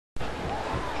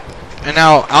And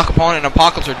now Al Capone and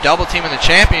Apocalypse are double teaming the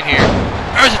champion here.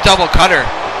 There's a double cutter.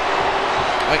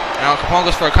 Wait, now Al Capone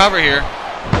goes for a cover here.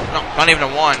 No, not even a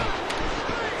one.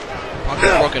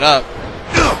 Apocalypse broke it up.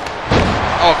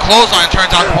 Oh, a clothesline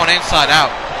turns Al Capone inside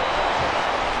out.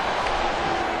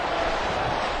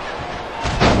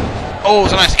 Oh,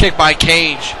 it's a nice kick by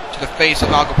Cage to the face of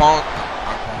Al Capone.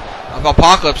 Of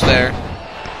Apocalypse there.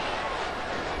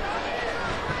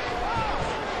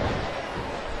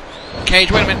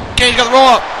 Cage, wait a minute. Cage got the roll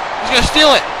up. He's going to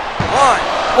steal it.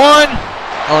 One.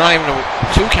 Oh, not even a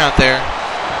 2 count there.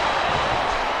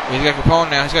 He's got Capone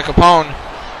now. He's got Capone.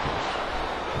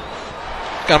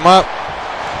 Got him up.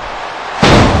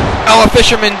 Oh, a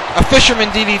fisherman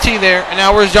DDT there. And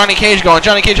now where's Johnny Cage going?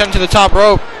 Johnny Cage heading to the top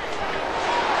rope.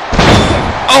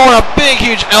 Oh, and a big,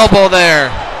 huge elbow there.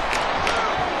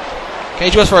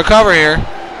 Cage goes for a cover here.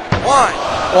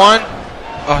 One.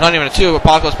 Oh, not even a 2.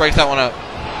 Apocalypse breaks that one up.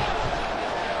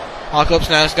 Apocalypse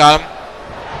now has got him.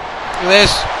 Look at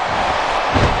this.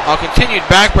 Oh, continued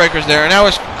backbreakers there. And now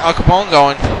it's Al Capone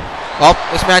going. Well,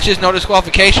 this match is no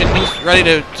disqualification. He's ready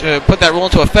to put that rule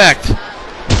into effect.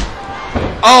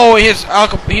 Oh, he hits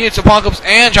Apocalypse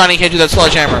and Johnny Cage with that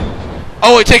sledgehammer.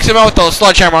 Oh, he takes him out with the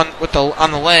sledgehammer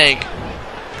on the leg.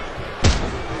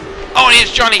 Oh, and he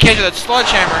hits Johnny Cage with that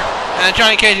sledgehammer, and then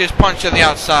Johnny Cage is punched to the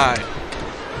outside.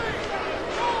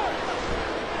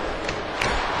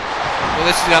 Well,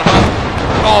 this has got him up.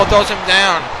 Oh, throws him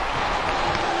down.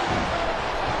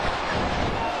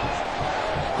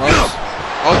 Ropes.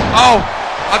 Oh,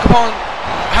 Al Capone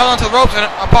held onto the ropes, and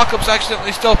Apocalypse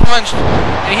accidentally still punched,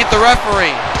 and he hit the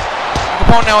referee. Al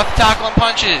Capone now with the tackle and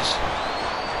punches.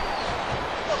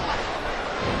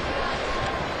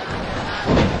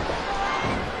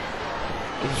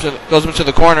 Goes into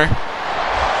the corner.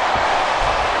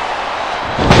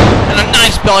 And a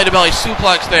nice belly-to-belly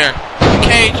suplex there.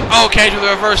 Cage. Oh, Cage with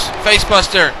a reverse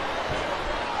facebuster.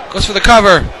 Goes for the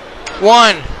cover.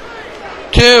 1,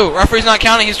 2. Referee's not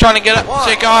counting. He's trying to get up.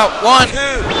 Take out. 1,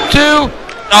 2.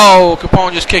 Oh,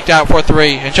 Capone just kicked out for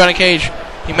 3. And Johnny Cage,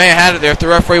 he may have had it there if the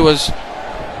referee was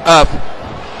up.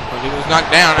 But he was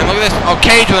knocked down. And look at this. Oh,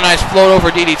 Cage with a nice float over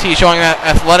DDT, showing that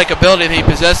athletic ability that he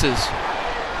possesses.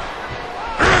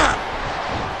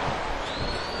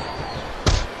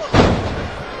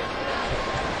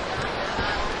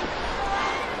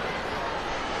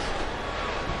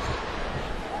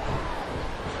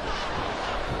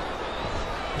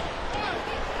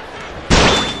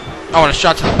 Oh, and a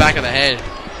shot to the back of the head.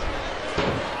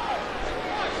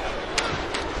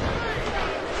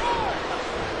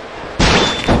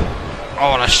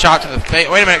 Oh, and a shot to the face.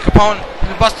 Wait a minute, Capone has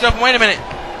been busted up. Wait a minute.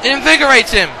 It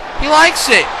invigorates him. He likes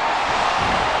it.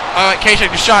 Alright, Cage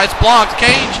takes a shot. It's blocked.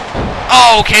 Cage.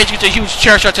 Oh, Cage gets a huge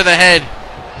chair shot to the head.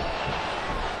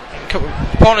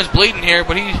 Capone is bleeding here,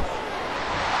 but he...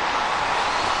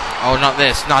 Oh, not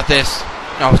this. Not this.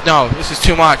 No, this is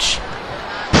too much.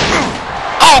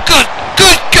 Oh, good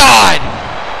God!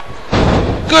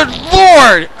 Good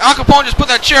Lord! Al Capone just put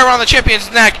that chair around the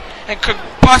champion's neck and could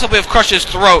possibly have crushed his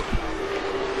throat.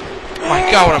 Oh my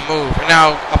God, what a move! And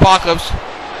now Apocalypse,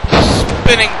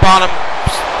 spinning bottom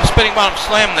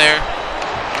slam there.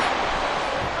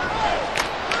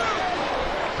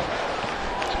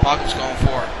 Apocalypse going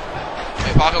for it.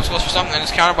 Okay, Apocalypse goes for something, and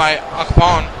it's countered by Al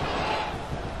Capone.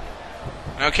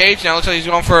 Now Cage now looks like he's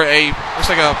going for a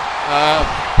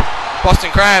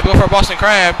Boston Crab. Go for a Boston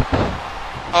Crab.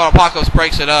 Oh, Apocalypse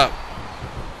breaks it up.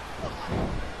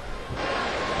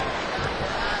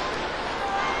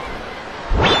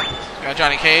 Got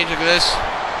Johnny Cage. Look at this.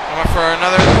 Going for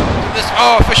another.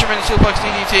 Oh, fisherman suplex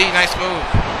DDT. Nice move.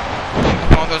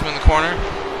 Capone throws him in the corner.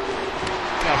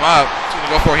 Got him up. What's he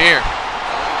gonna go for here?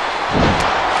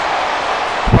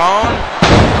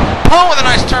 Capone with a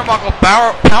nice turnbuckle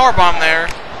power bomb there.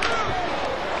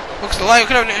 Looks like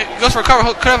he goes for a cover.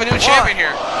 Could have a new champion here.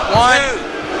 1,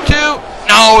 2.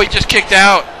 No, he just kicked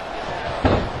out.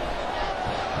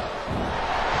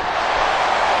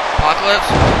 Apocalypse.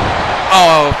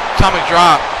 Oh, atomic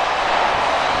drop.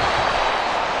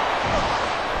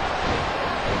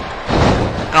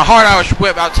 And a hard Irish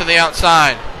whip out to the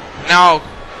outside. Now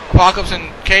Apocalypse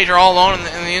and Cage are all alone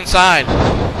in the inside.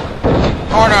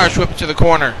 Hard Irish whip to the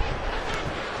corner.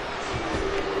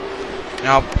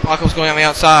 Now Apocalypse going on the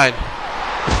outside.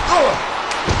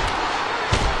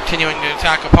 Continuing to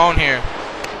attack Capone here.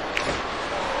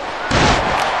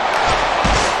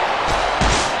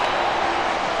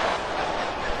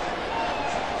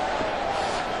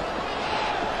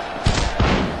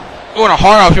 Oh, and a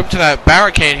hard out to that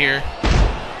barricade here.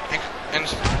 And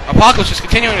Apocalypse is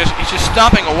continuing. He's just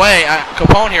stomping away at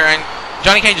Capone here, and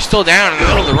Johnny Cage is still down in the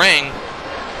middle of the ring.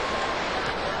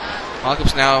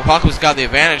 Apocalypse now. Apocalypse got the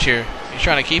advantage here. He's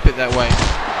trying to keep it that way.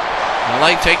 And a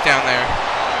leg takedown there.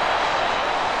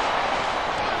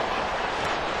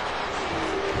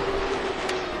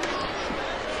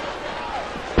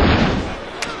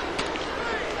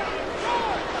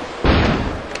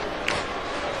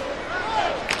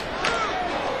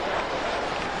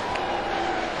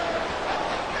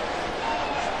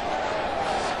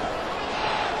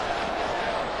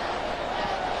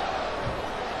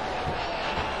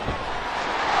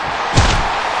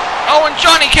 Oh, and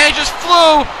Johnny Cage just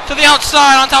flew to the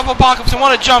outside on top of Apocalypse, and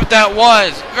what a jump that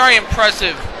was. Very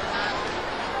impressive.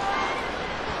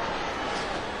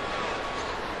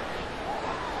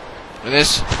 Look at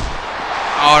this.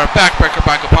 Oh, and a backbreaker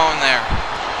by Capone there.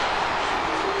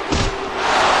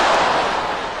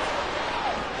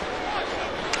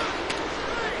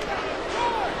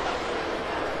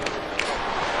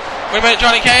 Wait a minute,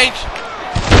 Johnny Cage.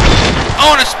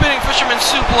 Oh, and a spinning fisherman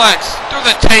suplex through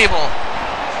the table.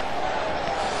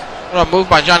 What a move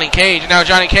by Johnny Cage. Now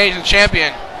Johnny Cage, the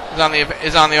champion,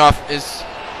 is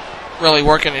really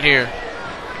working it here.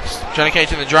 Johnny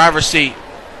Cage in the driver's seat.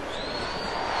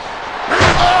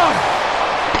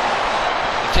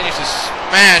 Continues to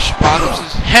smash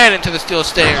Apocalypse's head into the steel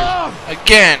stairs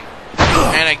again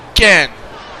and again.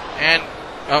 And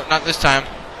oh, not this time.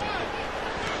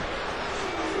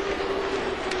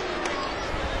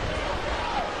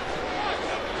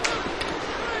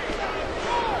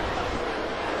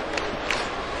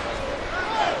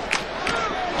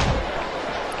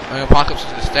 Apocalypse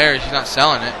to the stairs. He's not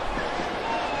selling it.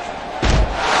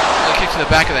 Another kick to the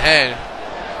back of the head.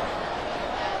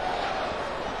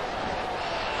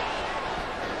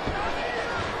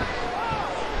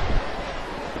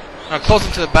 Now close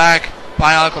him to the back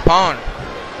by Al Capone.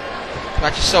 The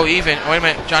match is so even. Oh, wait a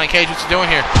minute, Johnny Cage, what's he doing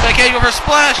here? Johnny Cage over a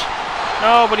splash.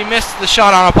 No, but he missed the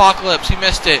shot on Apocalypse. He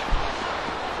missed it.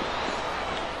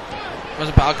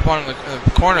 Wasn't Al Capone in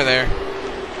the corner there.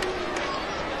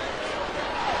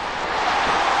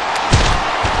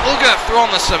 Look at that throw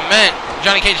on the cement.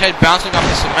 Johnny Cage head bouncing off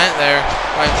the cement there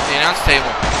by the announce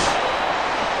table.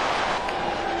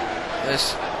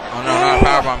 This. Oh no, not a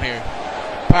powerbomb here.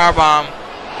 Powerbomb.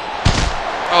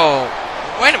 Oh,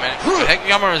 wait a minute. What the heck? He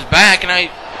got him on his back, and on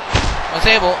the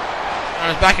table.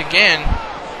 On his back again.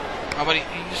 Oh, but he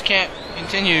just can't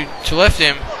continue to lift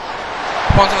him.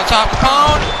 Capone's on the top.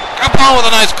 Capone with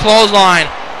a nice clothesline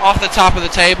off the top of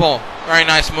the table. Very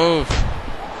nice move.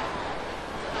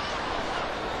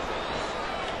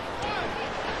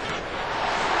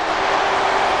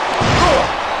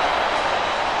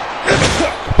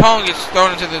 Capone gets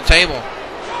thrown into the table.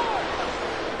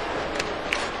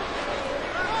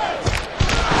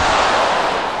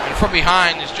 And from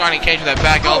behind is Johnny Cage with that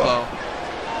back elbow.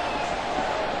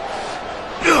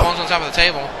 Capone's on top of the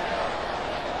table.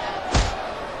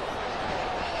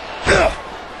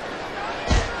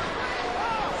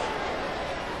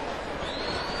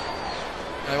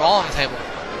 They were all on the table.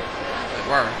 They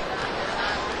were.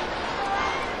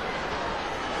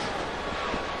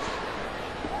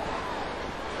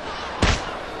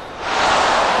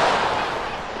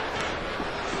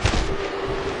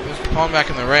 Capone back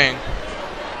in the ring.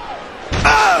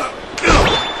 What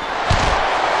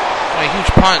a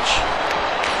huge punch.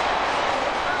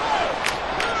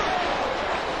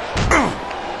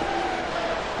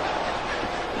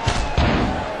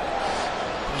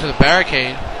 Into the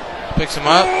barricade. Picks him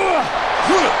up.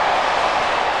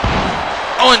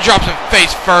 Oh, and drops him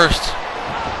face first.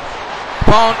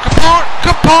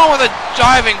 Capone with a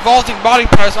diving, vaulting body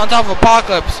press on top of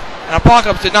Apocalypse. And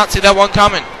Apocalypse did not see that one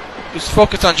coming. He was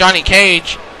focused on Johnny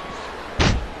Cage.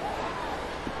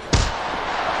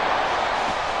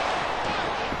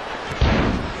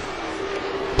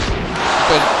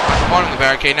 Goes Al Capone in the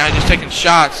barricade. Now he's just taking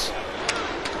shots.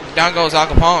 Down goes Al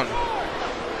Capone.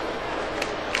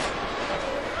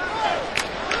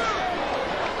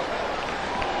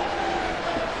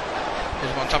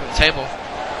 Here's him on top of the table.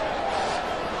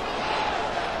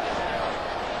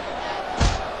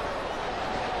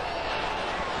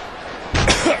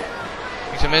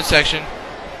 To midsection.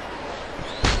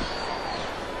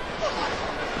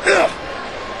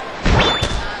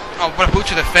 Oh, what a boot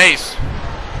to the face.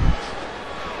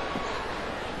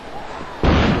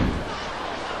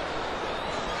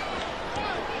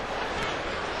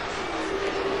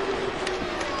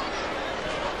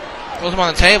 Throws him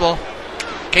on the table.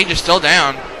 Cage is still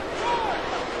down.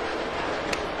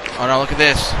 Oh no, look at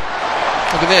this.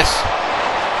 Look at this.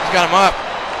 He's got him up.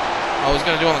 Oh, he's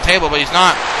going to do it on the table, but he's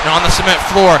not. And on the cement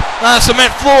floor. On the cement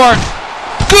floor.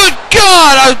 Good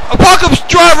God! Apocalypse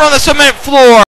driver on the cement floor.